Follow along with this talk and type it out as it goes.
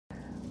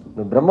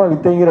இந்த பிரம்ம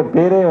வித்தைங்கிற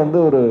பேரே வந்து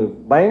ஒரு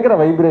பயங்கர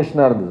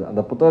வைப்ரேஷனாக இருந்தது.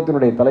 அந்த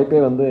புத்தகத்தினுடைய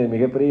தலைப்பே வந்து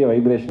மிகப்பெரிய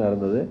வைப்ரேஷனாக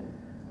இருந்தது.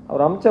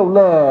 அவர் அமைச்ச உள்ள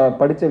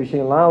படித்த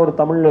விஷயங்கள்லாம் ஒரு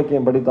தமிழ்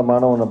இலக்கியம் படித்த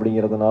மாணவன்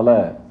அப்படிங்கிறதுனால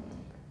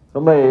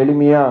ரொம்ப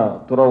எளிமையாக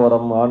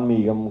துறவரம்,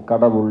 ஆன்மீகம்,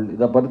 கடவுள்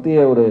இதை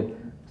பற்றிய ஒரு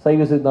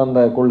சைவ சித்தாந்த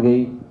கொள்கை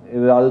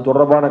இது அது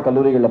தொடர்பான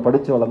கல்லூரிகளில்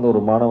படித்து வளர்ந்த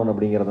ஒரு மாணவன்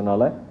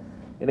அப்படிங்கிறதுனால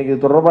எனக்கு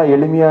இது தொடர்பாக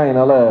எளிமையாக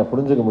என்னால்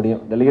புரிஞ்சுக்க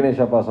முடியும். டெல்லி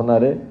கணேஷ் அப்பா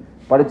சொன்னார்,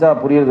 படித்தா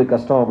புரியறது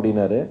கஷ்டம்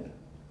அப்படின்னாரு.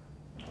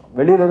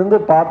 வெளியிலேருந்து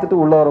பார்த்துட்டு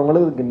உள்ள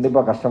வரவங்களுக்கு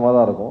கண்டிப்பாக கஷ்டமாக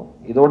தான் இருக்கும்.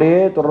 இதோடையே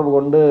தொடர்பு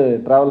கொண்டு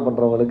ட்ராவல்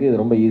பண்ணுறவங்களுக்கு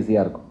இது ரொம்ப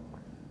ஈஸியாக இருக்கும்.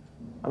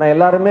 ஆனால்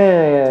எல்லாருமே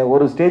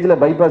ஒரு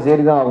ஸ்டேஜில் பைபாஸ்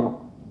ஏறி தான் ஆகணும்.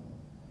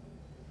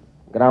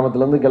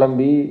 கிராமத்துலேருந்து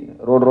கிளம்பி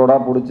ரோடாக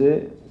பிடிச்சி,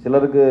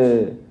 சிலருக்கு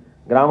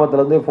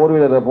கிராமத்துலேருந்து 4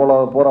 வீலரில்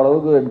போகிற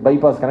அளவுக்கு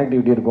பைபாஸ்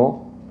கனெக்டிவிட்டி இருக்கும்.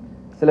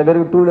 சில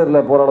பேருக்கு 2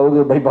 வீலரில் போகிற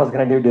அளவுக்கு பைபாஸ்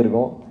கனெக்டிவிட்டி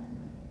இருக்கும்.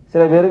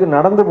 சில பேருக்கு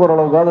நடந்து போகிற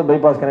அளவுக்காவது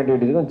பைபாஸ்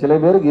கனெக்டிவிட்டி இருக்கும். சில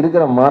பேருக்கு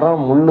இருக்கிற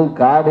மரம், முள்,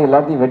 காடு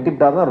எல்லாத்தையும்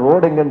வெட்டிவிட்டா தான்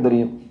ரோடு எங்கன்னு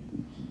தெரியும்.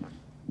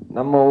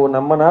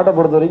 நம்ம நாட்டை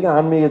பொறுத்த வரைக்கும்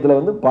ஆன்மீகத்தில்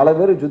வந்து பல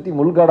பேர் சுற்றி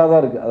முள்காடாக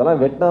தான் இருக்குது. அதெல்லாம்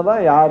வெட்டினா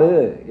தான் யார்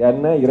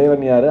என்ன,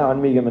 இறைவன் யார்,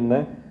 ஆன்மீகம் என்ன,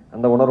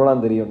 அந்த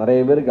உணர்வுலாம் தெரியும்.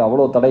 நிறைய பேருக்கு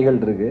அவ்வளோ தடைகள்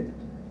இருக்குது.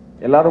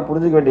 எல்லாரும்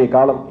புரிஞ்சுக்க வேண்டிய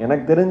காலம்.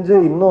 எனக்கு தெரிஞ்சு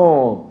இன்னும்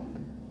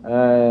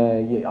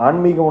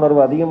ஆன்மீக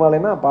உணர்வு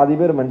அதிகமாகலைன்னா பாதி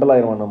பேர் மென்டல்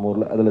ஆயிடுவான் நம்ம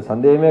ஊரில். அதில்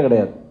சந்தேகமே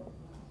கிடையாது.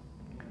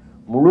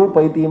 முழு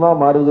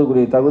பைத்தியமாக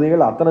மாறுவதற்குரிய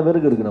தகுதிகள் அத்தனை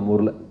பேருக்கு இருக்குது நம்ம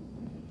ஊரில்.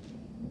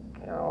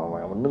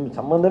 ஒன்றும்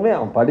சம்மந்தமே,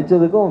 அவன்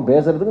படித்ததுக்கும் அவன்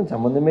பேசுகிறதுக்கும்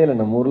சம்மந்தமே இல்லை.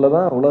 நம்ம ஊரில்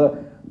தான் அவ்வளோ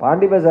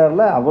பாண்டி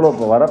பேசாரில் அவ்வளோ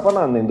இப்போ வரப்போ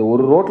நான் இந்த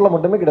ஒரு ரோட்டில்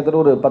மட்டுமே கிட்டத்தட்ட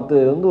ஒரு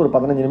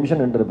 10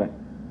 நிமிஷம் நின்றுருப்பேன்.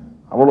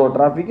 அவ்வளோ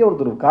டிராஃபிக்கே.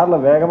 ஒருத்தர்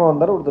காரில் வேகமாக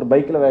வந்தார், ஒருத்தர்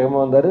பைக்கில்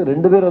வேகமாக வந்தார்.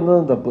 2 பேர்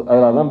வந்ததும் தப்பு.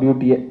 அதில் தான்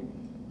பியூட்டியே.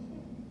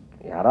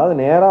 யாராவது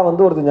நேராக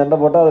வந்து ஒருத்தர் சண்டை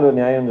போட்டால் அதில்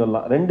நியாயம்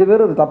சொல்லலாம். 2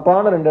 பேர் ஒரு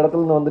தப்பான 2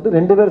 இடத்துலேருந்து வந்துட்டு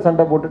 2 பேர்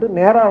சண்டை போட்டுட்டு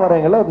நேராக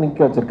வரவங்களை அவர்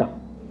நிற்க வச்சுருக்கான்.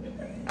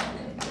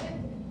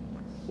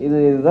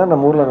 இதுதான்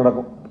நம்ம ஊரில்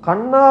நடக்கும்.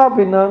 கண்ணா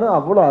பின்னான்னு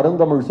அவ்வளோ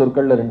அருந்தமிழ்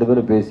சொற்களில் 2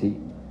 பேரும் பேசி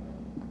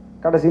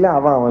கடைசியில்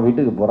அவன்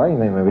வீட்டுக்கு போகிறான்,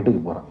 இவன்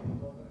வீட்டுக்கு போகிறான்.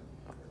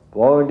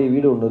 போக வேண்டிய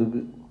வீடு ஒன்று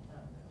இருக்குது,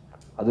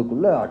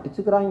 அதுக்குள்ளே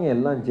அடிச்சுக்கிறாங்க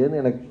எல்லாம்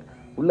சேர்ந்து. எனக்கு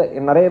உள்ள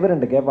நிறைய பேர்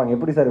என்கிட்ட கேட்பாங்க,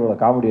 எப்படி சார் இவ்வளோ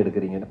காமெடி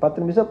எடுக்கிறீங்க?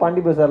 10 நிமிஷம்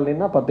பாண்டி பேசார்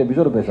இல்லைன்னா 10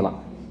 எபிசோடு பேசலாம்.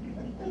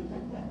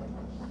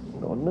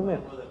 ஒன்றுமே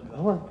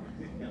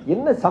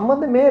என்ன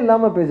சம்மந்தமே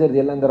இல்லாமல்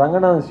பேசுறது எல்லாம். இந்த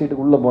ரங்கநாதன்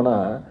ஸ்ட்ரீட்டுக்கு உள்ளே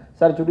போனால்,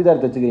 சார்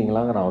சுடிதார்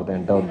தைச்சுக்கிறீங்களாங்க நான் ஒருத்தன்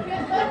என்கிட்ட வந்து.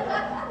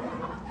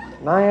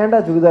 நான் ஏன்டா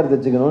சுடிதார்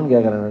தைச்சுக்கணும்னு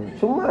கேட்குறேன்.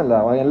 சும்மா இல்லை,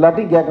 அவன்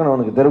எல்லாத்தையும் கேட்கணும்.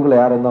 அவனுக்கு தெருவில்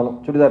யார் இருந்தாலும்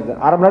சுடிதார்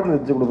 1/2 மணி நேரத்தில்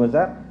தைச்சு கொடுப்பேன்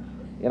சார்.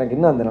 எனக்கு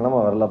இன்னும் அந்த நிலமை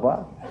வரலப்பா,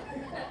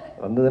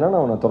 வந்ததுன்னா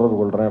நான் அவனை தொடர்பு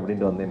கொள்கிறேன்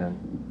அப்படின்ட்டு வந்தேன் நான்.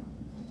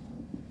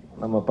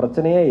 நம்ம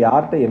பிரச்சனையே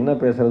யார்கிட்ட என்ன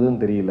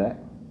பேசுறதுன்னு தெரியல,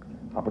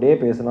 அப்படியே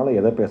பேசினாலும்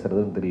எதை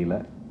பேசுறதுன்னு தெரியல.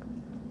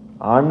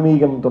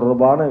 ஆன்மீகம்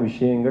தொடர்பான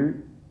விஷயங்கள்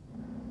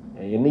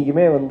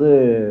என்றைக்குமே வந்து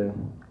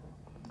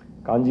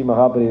காஞ்சி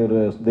மகாபெரியவர்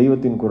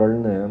தெய்வத்தின்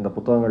குரல்னு அந்த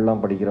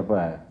புத்தகங்கள்லாம் படிக்கிறப்ப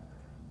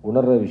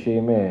உணர்கிற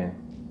விஷயமே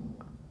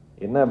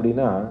என்ன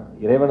அப்படின்னா,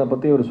 இறைவனை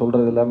பற்றி அவர்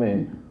சொல்கிறது எல்லாமே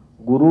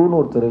குருன்னு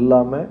ஒருத்தர்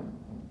இல்லாமல்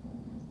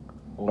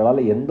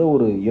உங்களால் எந்த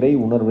ஒரு இறை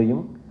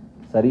உணர்வையும்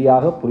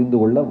சரியாக புரிந்து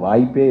கொள்ள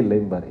வாய்ப்பே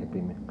இல்லைம்பார்.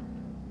 எப்பயுமே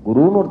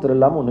குருன்னு ஒருத்தர்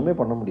இல்லாமல் ஒன்றுமே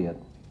பண்ண முடியாது.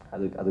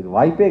 அதுக்கு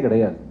வாய்ப்பே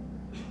கிடையாது.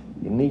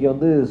 இன்றைக்கி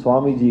வந்து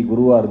சுவாமிஜி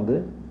குருவாக இருந்து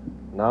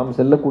நாம்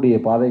செல்லக்கூடிய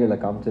பாதைகளை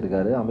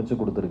காமிச்சிருக்காரு, அமைச்சு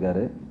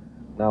கொடுத்துருக்காரு.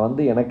 நான்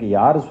வந்து எனக்கு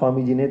யார்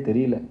சுவாமிஜினே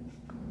தெரியல.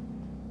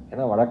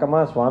 ஏன்னா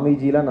வழக்கமாக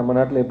சுவாமிஜிலாம் நம்ம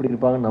நாட்டில் எப்படி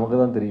இருப்பாங்கன்னு நமக்கு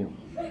தான் தெரியும்.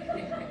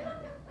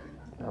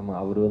 ஆமாம்,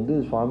 அவர் வந்து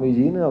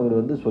சுவாமிஜின்னு அவர்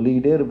வந்து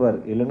சொல்லிக்கிட்டே இருப்பார்,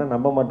 இல்லைன்னா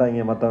நம்ப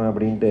மாட்டாங்க மற்றவன்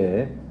அப்படின்ட்டு.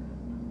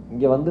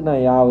 இங்கே வந்து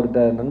நான் அவர்கிட்ட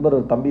நண்பர்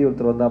தம்பி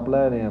ஒருத்தர் வந்தாப்புல,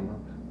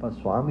 இப்போ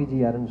சுவாமிஜி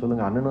யாருன்னு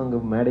சொல்லுங்கள், அண்ணனும் அங்கே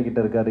மேடைக்கிட்ட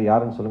இருக்கார்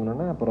யாருன்னு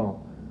சொல்லுங்கன்னா, அப்புறம்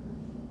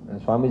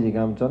சுவாமிஜி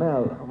காமிச்சோன்னே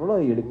அவ்வளோ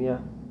எளிமையாக,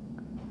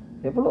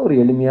 எவ்வளோ ஒரு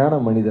எளிமையான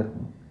மனிதர்.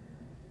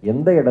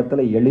 எந்த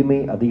இடத்துல எளிமை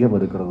அதிகம்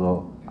இருக்கிறதோ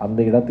அந்த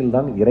இடத்தில்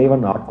தான்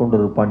இறைவன்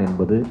ஆட்கொண்டிருப்பான்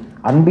என்பது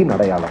அன்பின்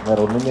அடையாளம்,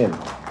 வேறு ஒன்றுமே இல்லை.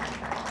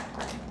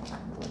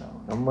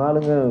 நம்ம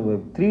ஆளுங்க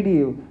 3D,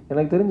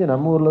 எனக்கு தெரிஞ்ச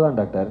நம்ம ஊரில் தான்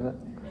டாக்டர்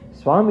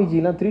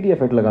சுவாமிஜிலாம் 3D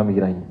எஃபெக்டில்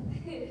காமிக்கிறாங்க.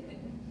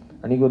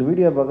 அன்றைக்கி ஒரு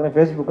வீடியோ பார்க்குறேன்,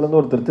 ஃபேஸ்புக்கிலேருந்து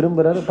ஒருத்தர்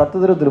திரும்புகிறாரு, 10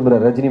 தடவை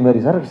திரும்புகிறார் ரஜினி மாதிரி.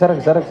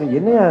 சரக்கு சரக்கு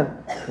என்னையா,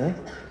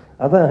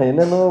 அதான்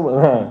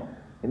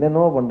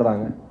என்னென்னவோ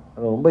பண்ணுறாங்க.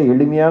 ரொம்ப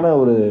எளிமையான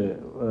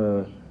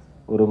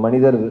ஒரு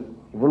மனிதர்.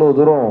 இவ்வளோ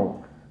தூரம்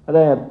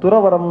அதை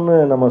துறவரம்னு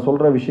நம்ம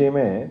சொல்கிற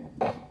விஷயமே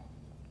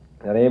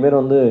நிறைய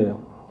பேர் வந்து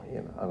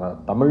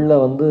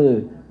தமிழில் வந்து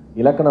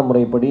இலக்கண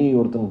முறைப்படி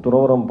ஒருத்தன்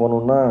துறவரம்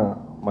போகணுன்னா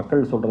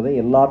மக்கள் சொல்கிறதே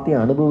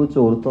எல்லாத்தையும் அனுபவித்த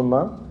ஒருத்தன்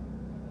தான்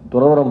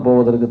துறவரம்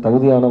போவதற்கு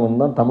தகுதியானவன்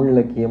தான் தமிழ்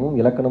இலக்கியமும்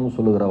இலக்கணமும்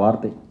சொல்லுகிற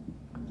வார்த்தை.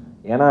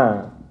 ஏன்னா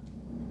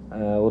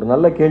ஒரு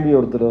நல்ல கேள்வி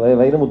ஒருத்தர்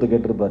வைரமுத்து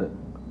கேட்டிருப்பார்,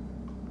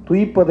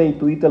 துய்ப்பதை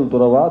துய்த்தல்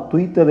துறவா,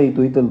 துய்த்ததை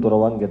துய்த்தல்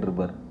துறவான்னு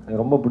கேட்டிருப்பார்.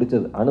 எனக்கு ரொம்ப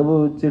பிடிச்சது.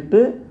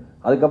 அனுபவிச்சுட்டு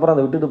அதுக்கப்புறம்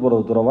அதை விட்டுட்டு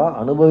போகிறது துறவா,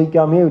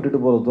 அனுபவிக்காமையே விட்டுட்டு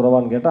போகிறது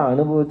துறவான்னு கேட்டால்,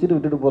 அனுபவிச்சுட்டு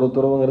விட்டுட்டு போகிறது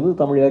துறவுங்கிறது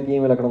தமிழ்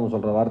இலக்கியம் இலக்கணம்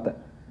சொல்கிற வார்த்தை.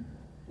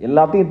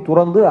 எல்லாத்தையும்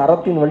துறந்து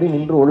அறத்தின் வழி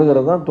நின்று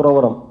ஒழுகிறது தான்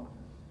துறவரம்.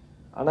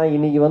 ஆனால்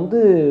இன்றைக்கி வந்து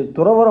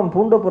துறவரம்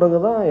பூண்ட பிறகு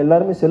தான்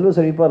எல்லாருமே செல்வ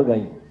செழிப்பாக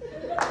இருக்காங்க.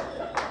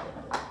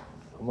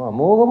 ஆமாம்,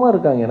 அமோகமாக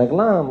இருக்காங்க.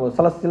 எனக்கெல்லாம்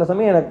சில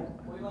சமயம் எனக்கு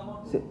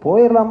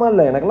போயிடலாமா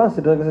இல்லை, எனக்கெல்லாம்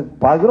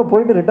பாதி தூரம்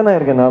போயிட்டு ரிட்டர்ன்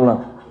ஆகிருக்கேன்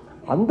நான்லாம்.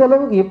 அந்த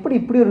அளவுக்கு எப்படி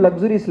இப்படி ஒரு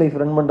லக்ஸுரியஸ் லைஃப்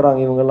ரன்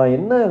பண்ணுறாங்க இவங்கெல்லாம்?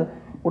 என்ன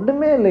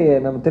ஒன்றுமே இல்லையே.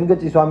 நம்ம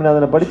தென்கட்சி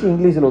சுவாமிநாதனை படித்து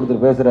இங்கிலீஷில்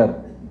ஒருத்தர் பேசுகிறார்.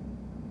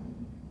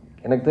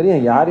 எனக்கு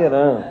தெரியும் யார்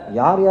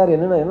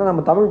என்னென்ன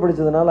நம்ம தமிழ்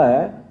படித்ததுனால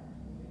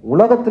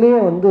உலகத்திலே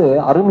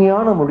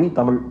அருமையான மொழி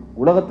தமிழ்,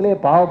 உலகத்திலே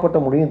பாவப்பட்ட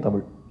மொழியும்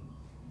தமிழ்.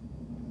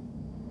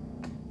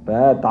 இப்போ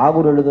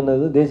தாகூர்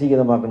எழுதுனது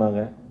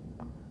தேசிகதமாக்குனாங்க.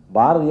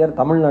 பாரதியார்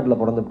தமிழ்நாட்டில்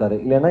பிறந்துவிட்டார்.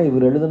 இல்லைன்னா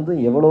இவர் எழுதுனது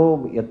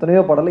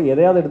எத்தனையோ பாடலை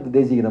எதையாவது எடுத்து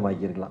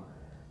தேசிகதமாக்கியிருக்கலாம்.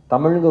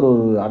 தமிழுங்கிற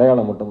ஒரு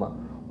அடையாளம் மட்டும்தான்.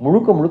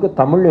 முழுக்க முழுக்க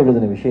தமிழ்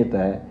எழுதின விஷயத்த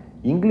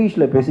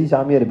இங்கிலீஷில் பேசி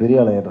சாமியார்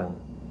பெரிய ஆளாயிடுறாங்க.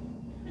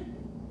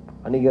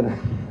 அன்றைக்கி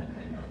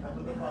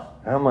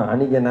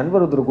என்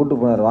நண்பர் ஒருத்தர் கூப்பிட்டு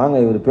போனார், வாங்க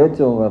இவர்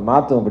பேச்சு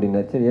மாற்றும் அப்படின்னு.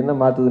 சரி என்ன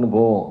மாற்றுதுன்னு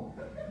போவோம்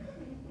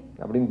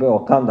அப்படின்னு போய்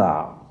உக்காந்தா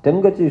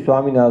தென்கட்சி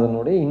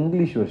சுவாமிநாதனுடைய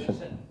இங்கிலீஷ்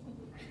வெர்ஷன்.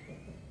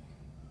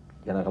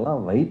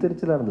 எனக்கெல்லாம்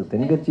வயிற்றுச்சலாக இருந்தது.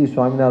 தென்கட்சி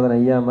சுவாமிநாதன்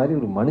ஐயா மாதிரி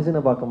ஒரு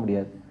மனுஷனை பார்க்க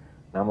முடியாது.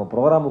 நம்ம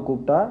ப்ரோக்ராமுக்கு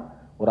கூப்பிட்டா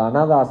ஒரு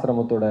அநாத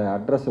ஆசிரமத்தோட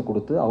அட்ரஸை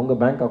கொடுத்து அவங்க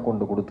பேங்க்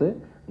அக்கௌண்ட்டை கொடுத்து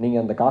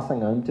நீங்கள் அந்த காசை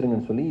அங்கே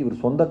அனுப்பிச்சிருங்கன்னு சொல்லி இவர்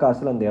சொந்த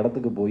காசில் அந்த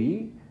இடத்துக்கு போய்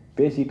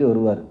பேசிட்டு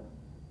வருவார்.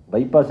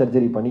 பைபாஸ்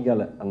சர்ஜரி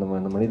பண்ணிக்கால அந்த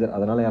மனிதர்,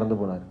 அதனால் இறந்து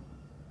போனார்.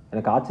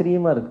 எனக்கு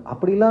ஆச்சரியமாக இருக்குது.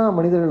 அப்படிலாம்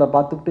மனிதர்களை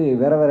பார்த்துக்கிட்டு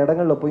வேறு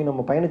இடங்களில் போய்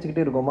நம்ம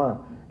பயணிச்சுக்கிட்டே இருக்கோமா?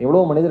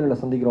 எவ்வளோ மனிதர்களை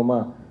சந்திக்கிறோமா?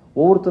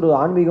 ஒவ்வொருத்தர்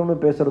ஆன்மீகம்னு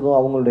பேசுகிறதும்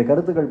அவங்களுடைய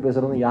கருத்துக்கள்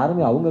பேசுகிறதும்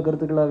யாருமே அவங்க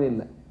கருத்துக்களாகவே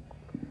இல்லை.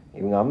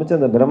 இவங்க அமைச்ச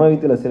அந்த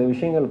பிரம்மவித்தில் சில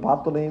விஷயங்கள்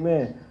பார்த்தோன்னையுமே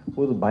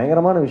ஒரு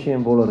பயங்கரமான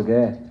விஷயம் போல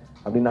இருக்கு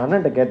அப்படின்னு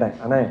அண்ணன்ட்ட கேட்டேன்.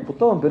 ஆனால்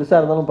புத்தகம் பெருசாக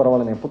இருந்தாலும்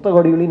பரவாயில்லண்ணே, புத்தக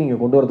வடிவிலையும்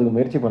நீங்கள் கொண்டு வரதுக்கு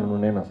முயற்சி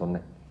பண்ணணுன்னே நான்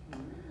சொன்னேன்.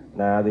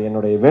 நான் அது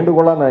என்னுடைய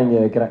வேண்டுகோளாக நான் இங்கே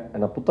வைக்கிறேன்.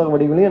 ஏன்னா புத்தக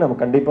வடிவிலையும் நம்ம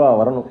கண்டிப்பாக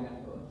வரணும்.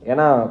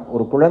 ஏன்னா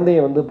ஒரு குழந்தையை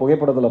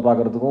புகைப்படத்தில்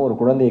பார்க்குறதுக்கும் ஒரு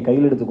குழந்தையை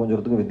கையில் எடுத்து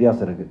கொஞ்சறதுக்கும்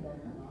வித்தியாசம் இருக்குது.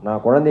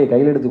 நான் குழந்தையை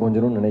கையில் எடுத்து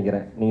கொஞ்சணும்னு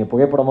நினைக்கிறேன். நீங்கள்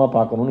புகைப்படமாக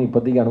பார்க்கணுன்னு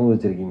இப்போதைக்கு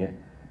அனுபவிச்சிருக்கீங்க.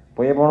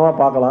 புகைப்படமாக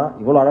பார்க்கலாம்.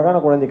 இவ்வளோ அழகான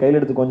குழந்தை கையில்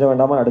எடுத்து கொஞ்சம்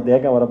வேண்டாமா? அடுத்த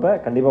ஏக்கம் வரப்போ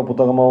கண்டிப்பாக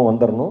புத்தகமாகவும்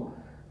வந்துடணும்.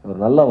 ஒரு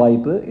நல்ல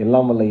வாய்ப்பு.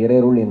 எல்லாம் வல்ல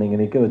இறையருள் என்னை இங்கே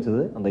நிற்க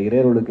வச்சது. அந்த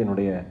இறையருளுக்கு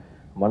என்னுடைய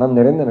மனம்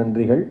நிறைந்த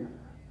நன்றிகள்.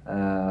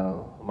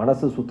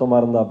 மனசு சுத்தமாக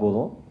இருந்தால்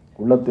போதும்.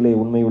 உள்ளத்திலே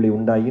உண்மை ஒளி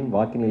உண்டாயின்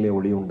வாக்கினிலே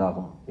ஒளி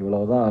உண்டாகும்.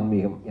 இவ்வளவுதான்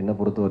ஆன்மீகம் என்னை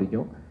பொறுத்த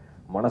வரைக்கும்.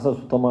 மனசை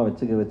சுத்தமாக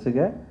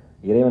வச்சுக்க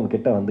இறைவன்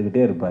கிட்ட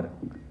வந்துக்கிட்டே இருப்பார்.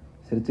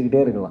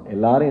 சிரிச்சுக்கிட்டே இருக்கலாம்.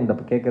 எல்லாரும்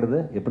என்கிட்ட கேட்குறது,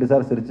 எப்படி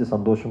சார் சிரித்து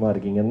சந்தோஷமாக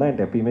இருக்கீங்கன்னு தான்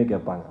என்கிட்ட எப்பயுமே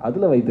கேட்பாங்க.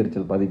 அதில்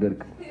வைத்தறிச்சல் பாதி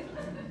பேருக்கு.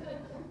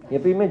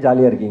 எப்பயுமே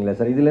ஜாலியாக இருக்கீங்களா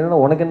சார்? இதில்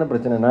என்னென்னா உனக்கு என்ன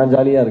பிரச்சனை? நான்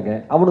ஜாலியாக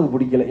இருக்கேன், அவனுக்கு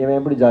பிடிக்கல, இவன்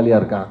எப்படி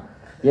ஜாலியாக இருக்கான்,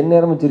 என்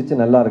நேரமும்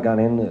சிரித்து நல்லா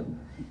இருக்கானேன்னு.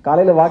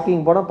 காலையில்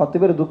வாக்கிங் போனால் 10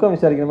 பேர் துக்கம்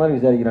விசாரிக்கிற மாதிரி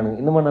விசாரிக்கிறானுங்க.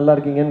 இன்னும் நல்லா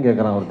இருக்கீங்கன்னு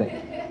கேட்குறான் ஒருத்தன்.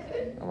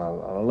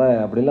 அதனால்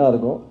அப்படிலாம்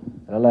இருக்கும்.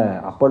 அதனால்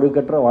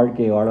அப்பழுக்கற்ற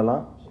வாழ்க்கையை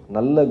வாழலாம்.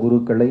 நல்ல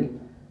குருக்களை,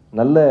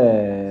 நல்ல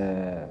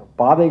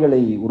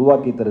பாதைகளை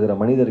உருவாக்கி தருகிற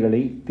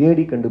மனிதர்களை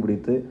தேடி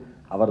கண்டுபிடித்து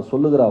அவர்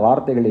சொல்லுகிற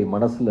வார்த்தைகளை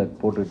மனசில்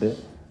போட்டுட்டு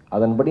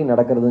அதன்படி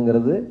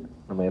நடக்கிறதுங்கிறது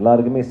நம்ம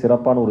எல்லாருக்குமே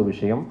சிறப்பான ஒரு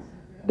விஷயம்.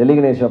 டெல்லி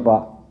கணேஷ் அப்பா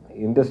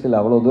இண்டஸ்ட்ரியில்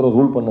அவ்வளோ தூரம்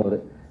ரூல் பண்ணவர்.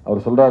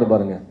 அவர் சொல்கிறாரு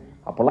பாருங்க,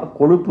 அப்போல்லாம்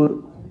கொழுப்பு,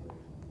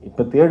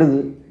 இப்போ தேடுது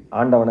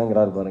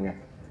ஆண்டவனங்கிறாரு பாருங்க.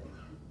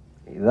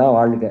 இதுதான்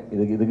வாழ்க்கை.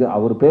 இதுக்கு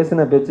அவர்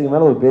பேசின பேச்சுக்கு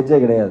மேலே ஒரு பேச்சே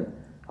கிடையாது.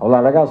 அவ்வளோ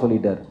அழகாக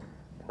சொல்லிட்டார்.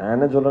 நான்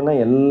என்ன சொல்கிறேன்னா,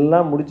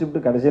 எல்லாம் முடிச்சுவிட்டு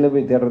கடைசியில்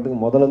போய் தேடுறதுக்கு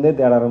முதலேருந்தே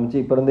தேட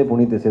ஆரம்பித்து இப்போ இருந்தே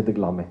புனியத்தை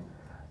சேர்த்துக்கலாமே.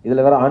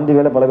 இதில் வேறு ஆண்டி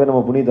வேலை பல பேர்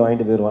நம்ம புனியத்தை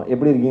வாங்கிட்டு போயிடுவான்.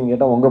 எப்படி இருக்கீங்கன்னு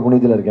கேட்டால் உங்கள்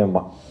புனியத்தில்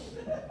இருக்கேன்பா.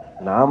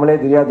 நாமளே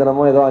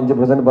தெரியாதனமோ ஏதோ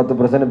 5%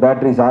 10%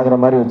 பேட்டரிஸ் ஆகிற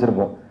மாதிரி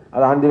வச்சுருப்போம்.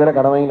 அது ஆண்டி வேலை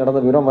கடன் வாங்கி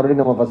நடந்து போயிடும்.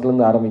 மறுபடியும் நம்ம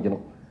ஃபஸ்ட்லேருந்து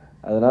ஆரம்பிக்கணும்.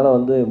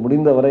 அதனால்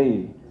முடிந்தவரை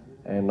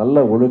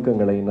நல்ல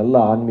ஒழுக்கங்களை, நல்ல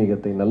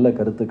ஆன்மீகத்தை, நல்ல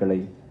கருத்துக்களை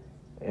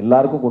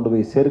எல்லாருக்கும் கொண்டு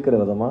போய் சேர்க்கிற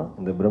விதமாக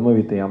இந்த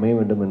பிரம்மவித்தை அமைய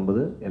வேண்டும்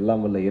என்பது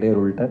எல்லாம் வல்ல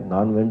இறையருள்கிட்ட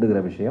நான் வேண்டுகிற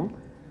விஷயம்.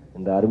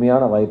 இந்த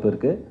அருமையான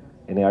வாய்ப்பிற்கு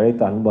என்னை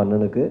அழைத்த அன்பு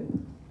அண்ணனுக்கு,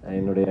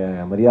 என்னுடைய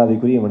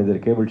மரியாதைக்குரிய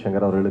மனிதர் கேபிள்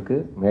சங்கர் அவர்களுக்கு,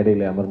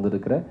 மேடையில்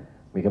அமர்ந்திருக்கிற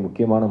மிக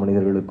முக்கியமான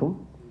மனிதர்களுக்கும்,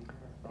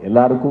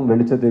 எல்லாருக்கும்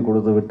வெளிச்சத்தை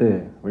கொடுத்து விட்டு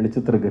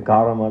வெளிச்சத்திற்கு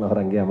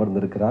காரணமானவர் அங்கே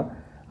அமர்ந்திருக்கிறார்,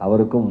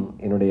 அவருக்கும்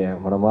என்னுடைய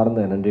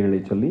மனமார்ந்த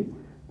நன்றிகளை சொல்லி,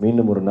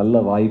 மீண்டும் ஒரு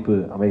நல்ல வாய்ப்பு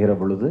அமைகிற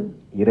பொழுது,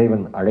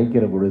 இறைவன்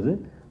அழைக்கிற பொழுது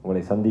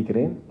உங்களை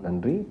சந்திக்கிறேன்.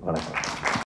 நன்றி, வணக்கம்.